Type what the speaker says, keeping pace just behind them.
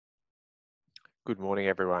Good morning,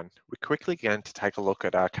 everyone. We're quickly going to take a look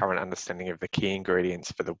at our current understanding of the key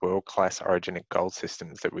ingredients for the world-class orogenic gold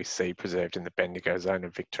systems that we see preserved in the Bendigo zone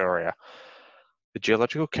of Victoria. The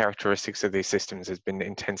geological characteristics of these systems has been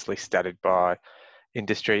intensely studied by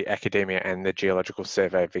industry, academia, and the Geological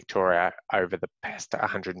Survey of Victoria over the past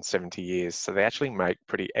 170 years. So they actually make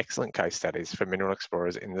pretty excellent case studies for mineral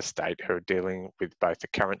explorers in the state who are dealing with both the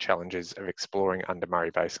current challenges of exploring under Murray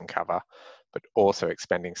Basin cover, but also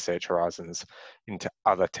expanding search horizons into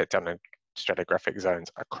other tectonic stratigraphic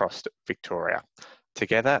zones across Victoria.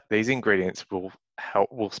 Together, these ingredients will help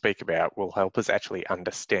us actually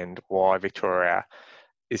understand why Victoria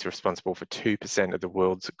is responsible for 2% of the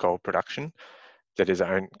world's gold production that is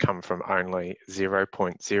come from only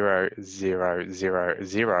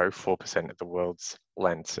 0.00004% of the world's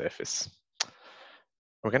land surface.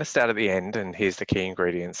 We're going to start at the end, and here's the key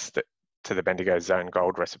ingredients to the Bendigo zone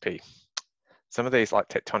gold recipe. Some of these, like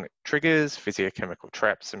tectonic triggers, physiochemical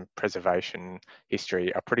traps, and preservation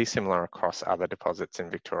history, are pretty similar across other deposits in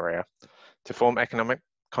Victoria. To form economic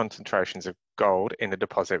concentrations of gold in a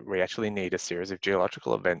deposit, we actually need a series of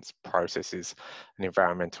geological events, processes, and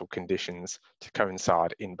environmental conditions to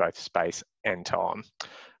coincide in both space and time.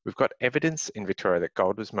 We've got evidence in Victoria that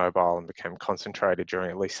gold was mobile and became concentrated during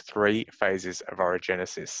at least 3 phases of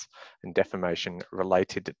orogenesis and deformation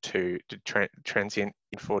related to transient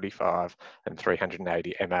 45 and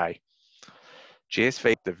 380 MA.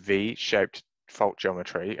 GSV, the V-shaped fault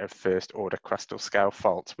geometry of first-order crustal scale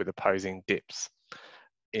faults with opposing dips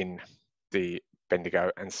in the Bendigo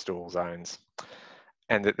and Stool zones,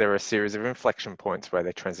 and that there are a series of inflection points where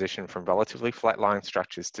they transition from relatively flat-lying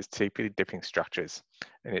structures to steeply dipping structures,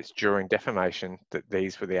 and it's during deformation that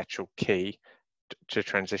these were the actual key to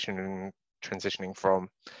transitioning from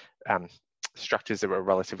structures that were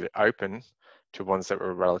relatively open to ones that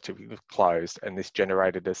were relatively closed, and this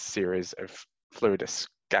generated a series of fluid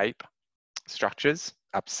escape structures,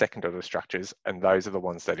 up second order structures, and those are the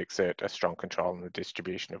ones that exert a strong control on the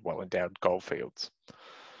distribution of well-endowed gold fields.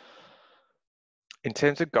 In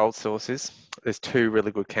terms of gold sources, there's 2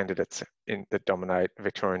 really good candidates that dominate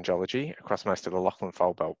Victorian geology across most of the Lachlan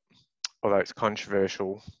Fold Belt. Although it's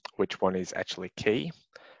controversial which one is actually key,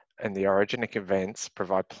 and the orogenic events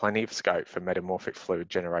provide plenty of scope for metamorphic fluid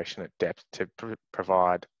generation at depth to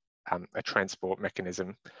provide a transport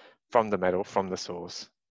mechanism from the metal from the source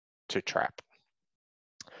to trap.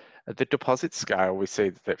 At the deposit scale, we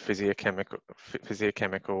see that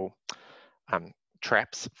physiochemical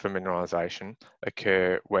traps for mineralization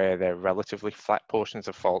occur where they're relatively flat portions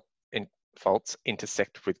of faults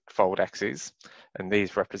intersect with fold axes, and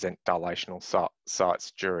these represent dilational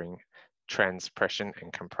sites during transpression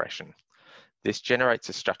and compression. This generates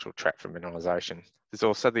a structural trap for mineralization. There's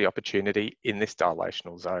also the opportunity in this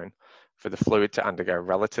dilational zone for the fluid to undergo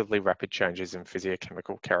relatively rapid changes in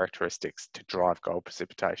physiochemical characteristics to drive gold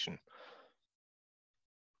precipitation.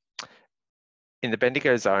 In the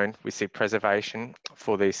Bendigo zone, we see preservation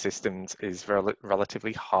for these systems is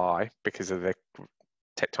relatively high because of the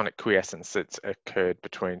tectonic quiescence that's occurred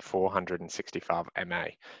between 400 and 65 MA.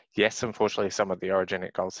 Yes, unfortunately, some of the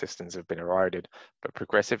orogenic gold systems have been eroded, but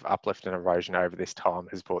progressive uplift and erosion over this time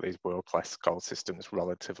has brought these world-class gold systems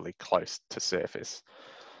relatively close to surface.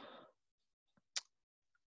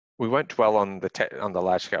 We won't dwell on the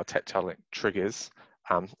large-scale tectonic triggers,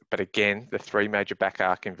 but again, the 3 major back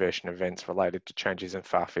arc inversion events related to changes in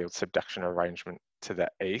far-field subduction arrangement to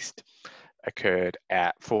the east occurred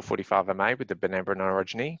at 445 MA with the Benambran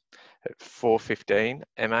orogeny, at 415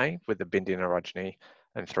 MA with the Bindian orogeny,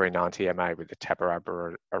 and 390 MA with the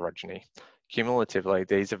Tabaraba orogeny. Cumulatively,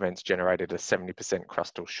 these events generated a 70%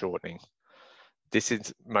 crustal shortening. This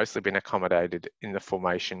has mostly been accommodated in the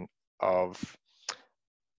formation of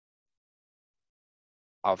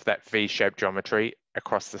that V-shaped geometry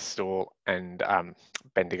across the Stool and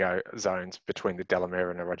Bendigo zones between the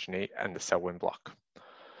Delamere orogeny and the Selwyn block.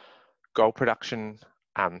 Gold production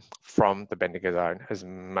from the Bendigo zone has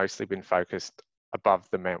mostly been focused above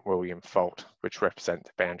the Mount William fault, which represent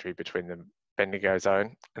the boundary between the Bendigo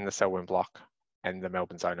zone and the Selwyn block, and the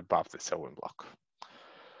Melbourne zone above the Selwyn block.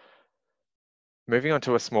 Moving on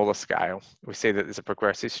to a smaller scale, we see that there's a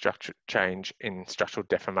progressive structure change in structural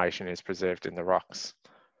deformation is preserved in the rocks.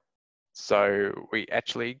 So we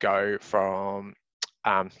actually go from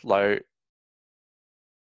low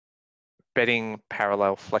bedding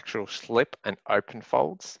parallel flexural slip and open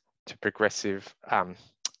folds to progressive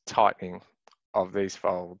tightening of these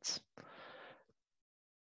folds.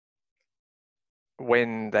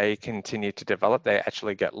 When they continue to develop, they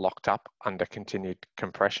actually get locked up under continued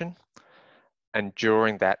compression. And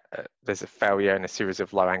during that, there's a failure in a series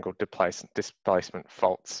of low angle displacement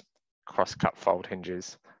faults cross-cut fold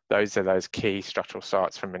hinges. Those are those key structural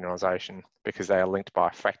sites for mineralisation because they are linked by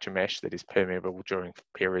a fracture mesh that is permeable during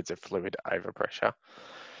periods of fluid overpressure.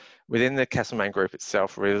 Within the Castlemaine group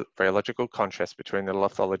itself, rheological contrast between the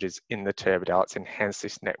lithologies in the turbidites enhance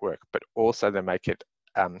this network, but also they make it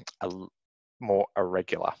more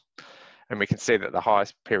irregular. And we can see that the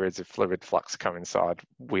highest periods of fluid flux coincide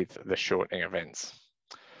with the shortening events.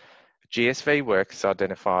 GSV work has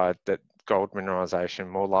identified that gold mineralisation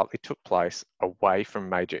more likely took place away from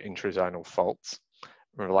major intrazonal faults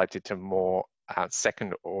related to more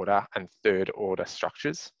second order and third order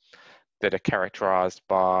structures that are characterised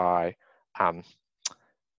by a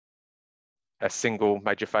single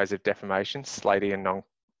major phase of deformation, slaty and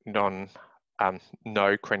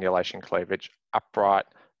no crenulation cleavage, upright,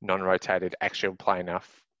 non-rotated axial planar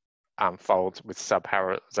folds with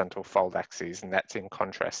sub-horizontal fold axes, and that's in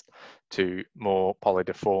contrast to more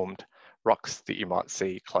polydeformed rocks that you might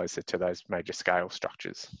see closer to those major scale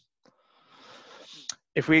structures.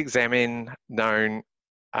 If we examine known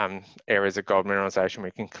areas of gold mineralisation,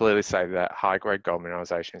 we can clearly say that high-grade gold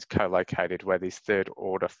mineralisation is co-located where these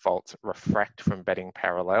third-order faults refract from bedding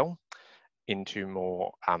parallel into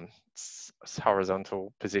more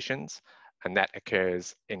horizontal positions, and that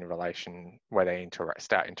occurs in relation where they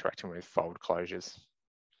start interacting with fold closures.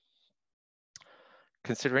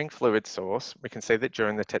 Considering fluid source, we can see that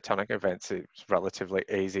during the tectonic events, it's relatively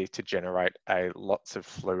easy to generate lots of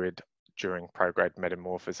fluid during prograde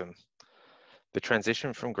metamorphism. The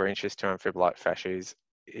transition from green schist to amphibolite facies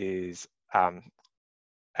is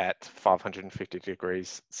at 550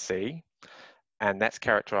 degrees C, and that's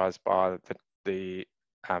characterized by the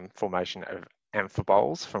formation of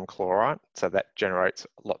amphiboles from chlorite, so that generates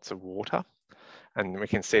lots of water. And we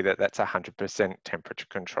can see that that's 100% temperature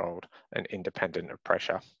controlled and independent of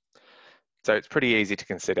pressure. So it's pretty easy to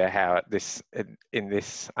consider how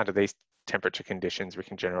under these temperature conditions, we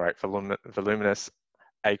can generate voluminous,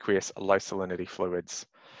 aqueous, low salinity fluids.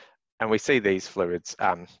 And we see these fluids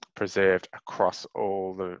preserved across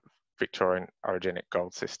all the Victorian orogenic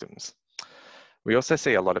gold systems. We also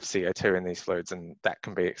see a lot of CO2 in these fluids, and that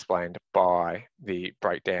can be explained by the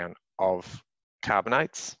breakdown of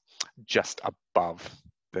carbonates just above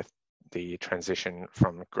the transition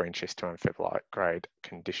from green schist to amphibolite grade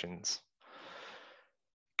conditions.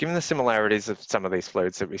 Given the similarities of some of these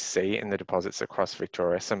fluids that we see in the deposits across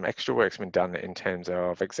Victoria, some extra work's been done in terms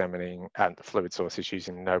of examining the fluid sources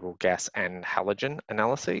using noble gas and halogen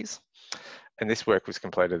analyses. And this work was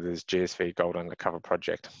completed as GSV Gold Undercover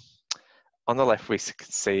project. On the left, we can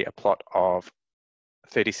see a plot of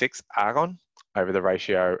 36 argon over the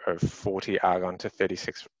ratio of 40 argon to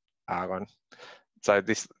 36 argon. So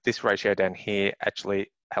this ratio down here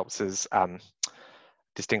actually helps us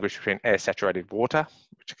distinguish between air-saturated water,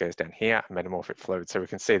 which goes down here, and metamorphic fluid. So we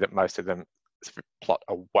can see that most of them plot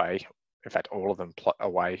away, in fact, all of them plot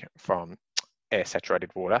away from air-saturated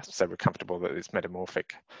water. So we're comfortable that there's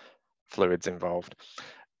metamorphic fluids involved.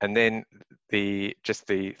 And then just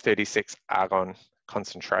the 36 argon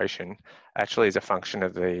concentration actually is a function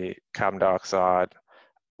of the carbon dioxide,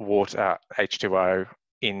 water, H2O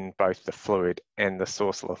in both the fluid and the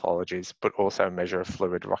source lithologies, but also a measure of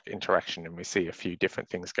fluid rock interaction. And we see a few different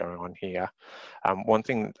things going on here. One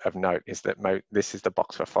thing of note is that this is the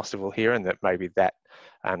box for fossil here, and that maybe that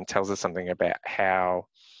tells us something about how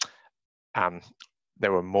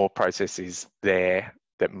there were more processes there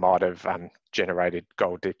that might have generated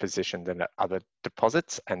gold deposition than at other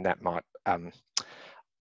deposits, and that might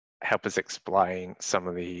help us explain some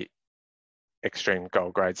of the extreme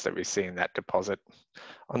gold grades that we see in that deposit.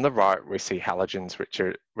 On the right, we see halogens,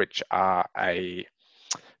 which are a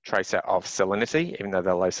tracer of salinity. Even though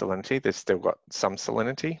they're low salinity, they've still got some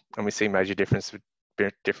salinity, and we see major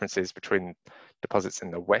differences between deposits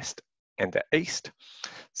in the west and the east.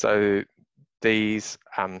 So these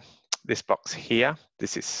this box here,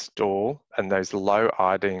 this is Stall, and those low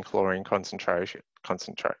iodine chlorine concentration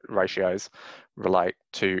ratios relate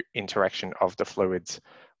to interaction of the fluids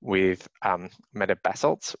with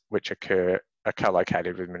metabasalts, which are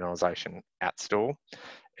co-located with mineralisation at Stall.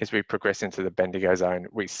 As we progress into the Bendigo zone,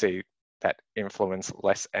 we see that influence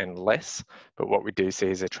less and less, but what we do see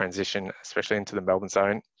is a transition, especially into the Melbourne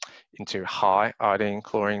zone, into high iodine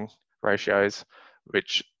chlorine ratios,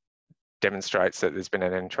 which demonstrates that there's been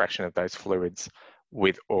an interaction of those fluids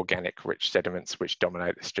with organic rich sediments which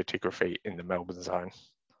dominate the stratigraphy in the Melbourne zone.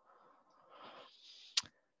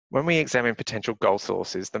 When we examine potential gold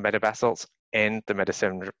sources, the metabasalts and the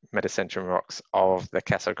metacentrum rocks of the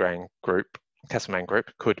Castlemaine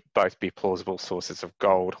group could both be plausible sources of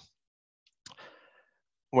gold.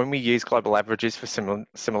 when we use global averages for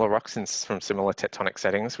similar rocks from similar tectonic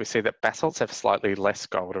settings, we see that basalts have slightly less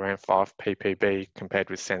gold, around 5 ppb, compared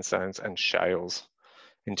with sandstones and shales.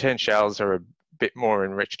 In turn, shales are a bit more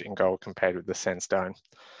enriched in gold compared with the sandstone.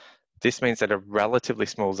 This means that a relatively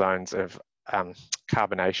small zones of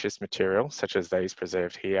carbonaceous material, such as these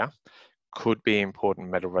preserved here, could be important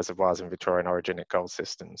metal reservoirs in Victorian orogenic gold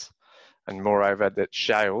systems. And moreover, that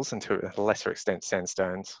shales, and to a lesser extent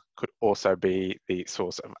sandstones, could also be the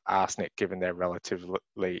source of arsenic, given their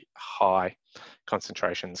relatively high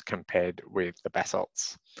concentrations compared with the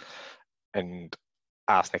basalts. And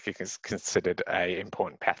arsenic is considered an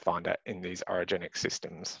important pathfinder in these orogenic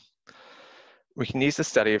systems. We can use the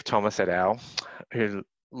study of Thomas et al., who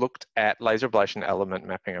looked at laser ablation element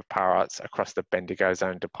mapping of pyrites across the Bendigo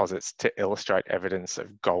zone deposits to illustrate evidence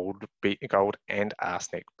of gold and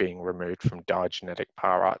arsenic being removed from diagenetic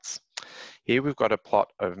pyrites. Here we've got a plot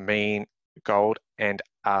of mean gold and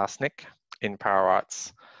arsenic in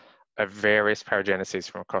pyrites of various parageneses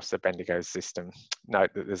from across the Bendigo system.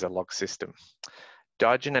 Note that there's a log system.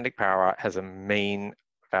 Diagenetic pyrite has a mean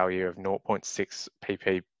value of 0.6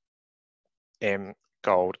 ppm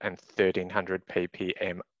gold and 1300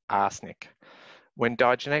 ppm arsenic. When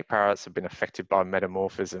diagenetic pyrites have been affected by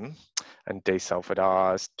metamorphism and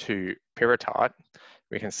desulfidized to pyrrhotite,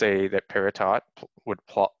 we can see that pyrrhotite would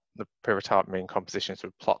plot, the pyrrhotite mean compositions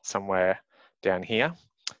would plot somewhere down here.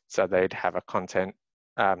 So they'd have a content,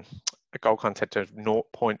 a gold content of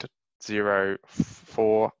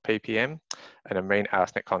 0.04 ppm and a mean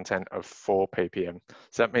arsenic content of 4 ppm.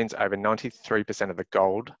 So that means over 93% of the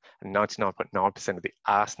gold and 99.9% of the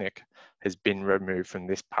arsenic has been removed from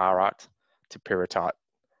this pyrite to pyrrhotite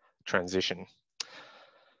transition.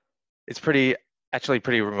 It's actually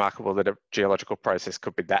pretty remarkable that a geological process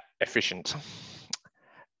could be that efficient.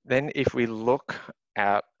 Then if we look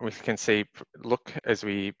out, we can see, look as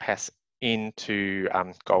we pass into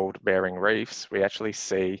gold-bearing reefs, we actually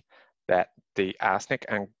see that the arsenic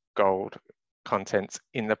and gold contents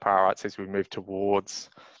in the pyrites as we move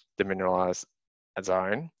towards the mineralized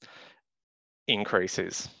zone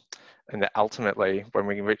increases. And that ultimately, when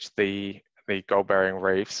we reach the gold-bearing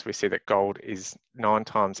reefs, we see that gold is 9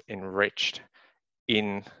 times enriched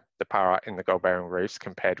in the pyrite in the gold-bearing reefs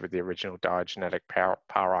compared with the original diagenetic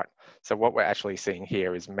pyrite. So what we're actually seeing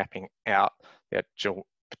here is mapping out the actual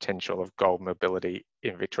potential of gold mobility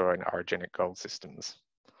in Victorian orogenic gold systems.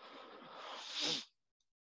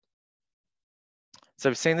 So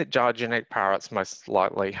we've seen that diagenetic pyrites most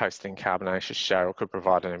likely hosting carbonaceous shale could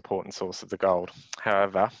provide an important source of the gold.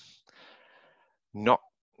 However, no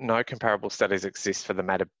comparable studies exist for the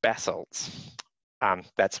matter basalts.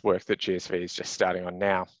 That's work that GSV is just starting on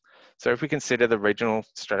now. So if we consider the regional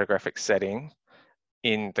stratigraphic setting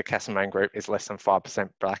in the Castlemaine group is less than 5%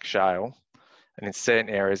 black shale, and in certain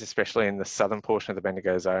areas, especially in the southern portion of the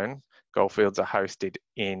Bendigo zone, goldfields are hosted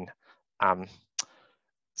in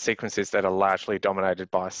sequences that are largely dominated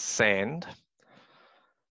by sand.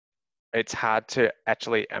 It's hard to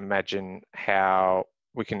actually imagine how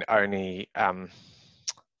we can only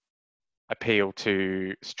appeal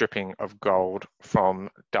to stripping of gold from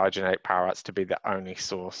diagenetic pyrites to be the only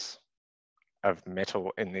source of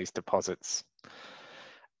metal in these deposits.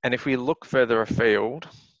 And if we look further afield,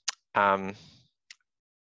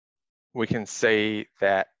 we can see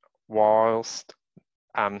that whilst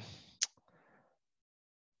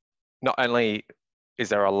not only is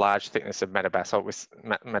there a large thickness of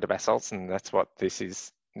metabasalts, and that's what this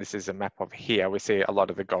is a map of here, we see a lot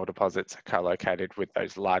of the gold deposits are co-located with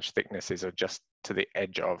those large thicknesses or just to the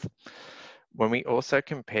edge of. When we also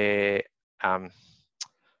compare the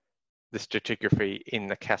stratigraphy in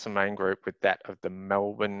the Castlemaine group with that of the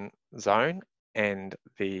Melbourne zone and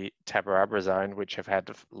the Tabarabra zone, which have had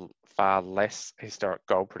far less historic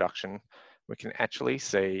gold production, we can actually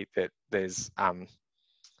see that there's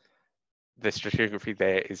the stratigraphy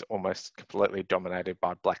there is almost completely dominated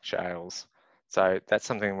by black shales. So that's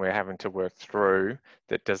something we're having to work through,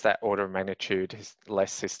 that does that order of magnitude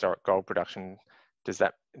less historic gold production, does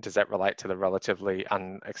that relate to the relatively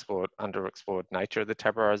underexplored nature of the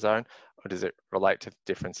Tabarabra zone, or does it relate to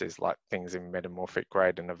differences like things in metamorphic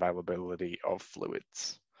grade and availability of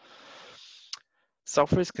fluids?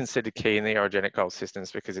 Sulfur is considered key in the orogenic gold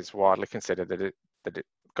systems because it's widely considered that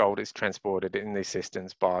gold is transported in these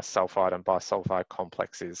systems by sulfide and bisulfide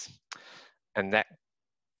complexes, and that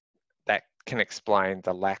can explain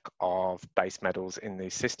the lack of base metals in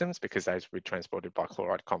these systems because those will be transported by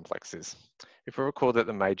chloride complexes. If we recall that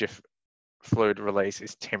the major fluid release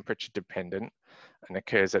is temperature dependent and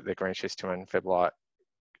occurs at the green schist to amphibolite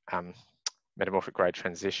metamorphic grade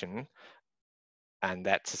transition, and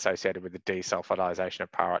that's associated with the desulfidization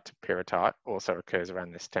of pyrite to pyrrhotite, also occurs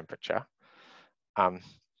around this temperature.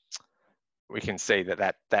 We can see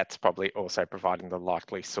that that's probably also providing the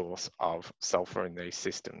likely source of sulfur in these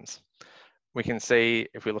systems. We can see,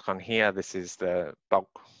 if we look on here, this is the bulk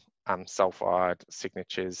sulfide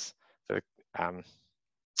signatures for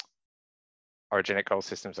orogenic gold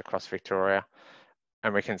systems across Victoria.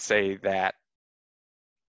 And we can see that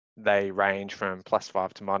they range from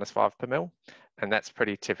 +5 to -5 per mil. And that's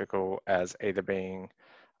pretty typical as either being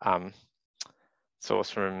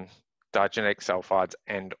sourced from diagenetic sulfides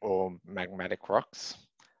and or magmatic rocks.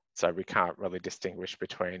 So we can't really distinguish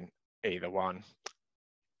between either one.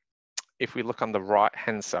 If we look on the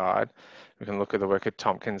right-hand side, we can look at the work of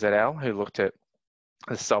Tompkins et al., who looked at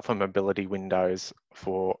the sulfur mobility windows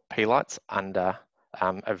for peelites under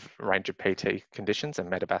a range of PT conditions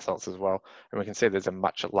and metabasalts as well. And we can see there's a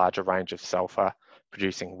much larger range of sulfur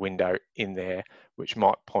producing window in there, which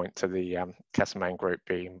might point to the Castlemaine group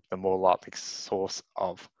being the more likely source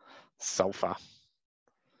of sulfur.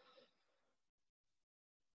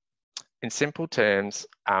 In simple terms,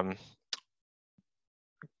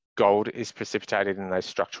 gold is precipitated in those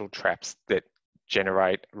structural traps that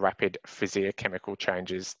generate rapid physiochemical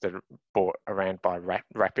changes that are brought around by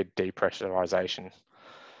rapid depressurization.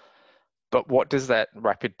 But what does that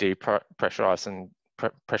rapid depressurization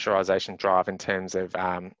drive in terms of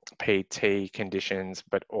PT conditions,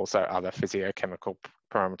 but also other physiochemical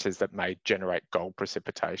parameters that may generate gold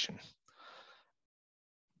precipitation?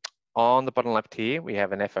 On the bottom left here, we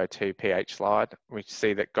have an FO2 pH slide. We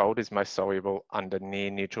see that gold is most soluble under near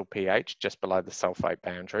neutral pH, just below the sulfate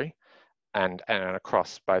boundary, and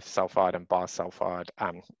across both sulfide and bisulfide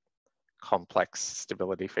complex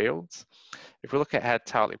stability fields. If we look at how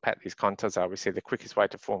tightly packed these contours are, we see the quickest way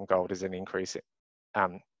to form gold is an increase,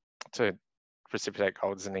 to precipitate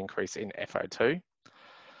gold is an increase in FO2.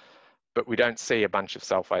 But we don't see a bunch of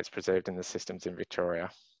sulfates preserved in the systems in Victoria,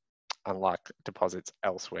 unlike deposits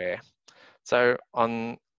elsewhere. So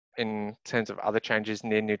in terms of other changes,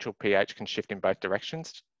 near neutral pH can shift in both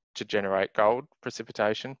directions to generate gold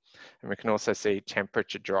precipitation. And we can also see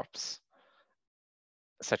temperature drops,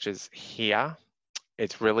 such as here.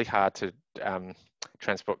 It's really hard to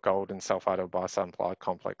transport gold in sulfide or bisulfide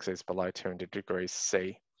complexes below 200 degrees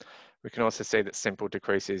C. We can also see that simple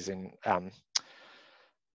decreases in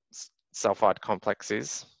sulfide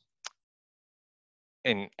complexes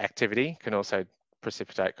in activity can also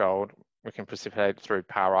precipitate gold. We can precipitate through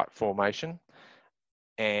pyrite formation,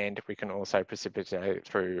 and we can also precipitate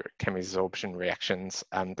through chemisorption reactions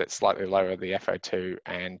that slightly lower the FO2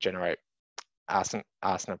 and generate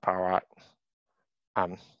arsenopyrite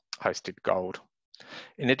hosted gold.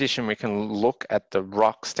 In addition, we can look at the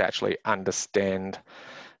rocks to actually understand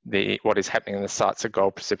what is happening in the sites of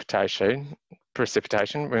gold precipitation.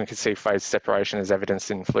 We can see phase separation as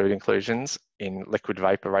evidenced in fluid inclusions in liquid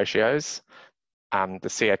vapor ratios, the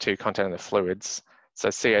CO2 content of the fluids. So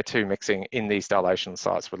CO2 mixing in these dilation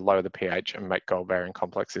sites would lower the pH and make gold bearing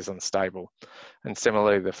complexes unstable. And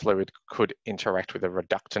similarly, the fluid could interact with a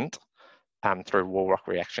reductant through wall rock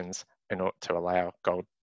reactions in order to allow gold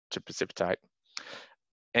to precipitate.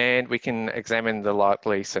 And we can examine the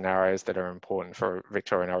likely scenarios that are important for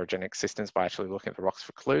Victorian orogenic systems by actually looking at the rocks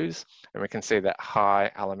for clues. And we can see that high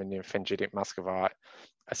aluminium phengitic muscovite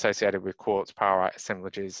associated with quartz pyrite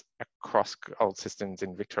assemblages across gold systems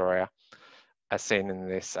in Victoria are seen in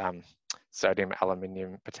this sodium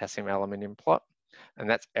aluminium, potassium aluminium plot. And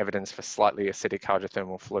that's evidence for slightly acidic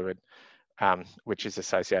hydrothermal fluid, which is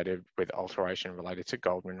associated with alteration related to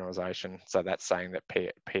gold mineralization. So that's saying that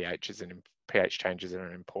pH changes are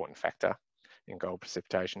an important factor in gold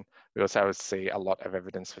precipitation. We also see a lot of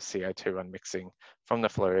evidence for CO2 unmixing from the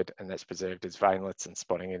fluid, and that's preserved as veinlets and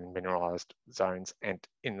spotting in mineralized zones and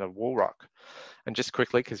in the wall rock. And just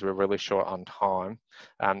quickly, because we're really short on time,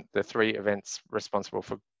 the three events responsible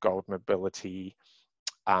for gold mobility,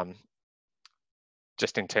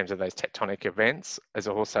 just in terms of those tectonic events, has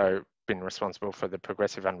also been responsible for the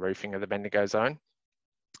progressive unroofing of the Bendigo zone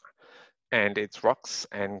and its rocks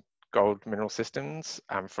and gold mineral systems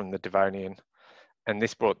from the Devonian. And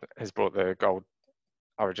this has brought the gold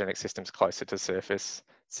orogenic systems closer to surface.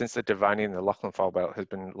 Since the Devonian, the Lachlan Fold Belt has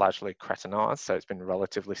been largely cratonized, so it's been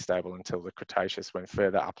relatively stable until the Cretaceous, when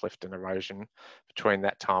further uplift and erosion between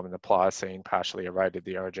that time and the Pliocene partially eroded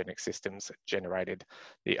the orogenic systems that generated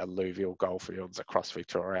the alluvial gold fields across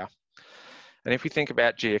Victoria. And if we think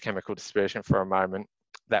about geochemical dispersion for a moment,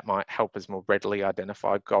 that might help us more readily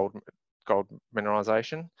identify gold gold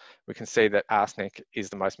mineralisation. We can see that arsenic is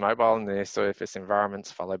the most mobile in the near surface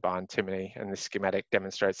environments, followed by antimony, and this schematic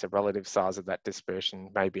demonstrates the relative size of that dispersion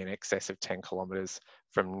may be in excess of 10 kilometres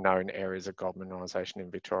from known areas of gold mineralisation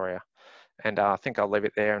in Victoria. And I think I'll leave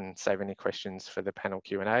it there and save any questions for the panel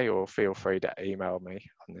Q&A, or feel free to email me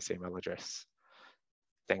on this email address.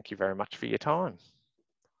 Thank you very much for your time.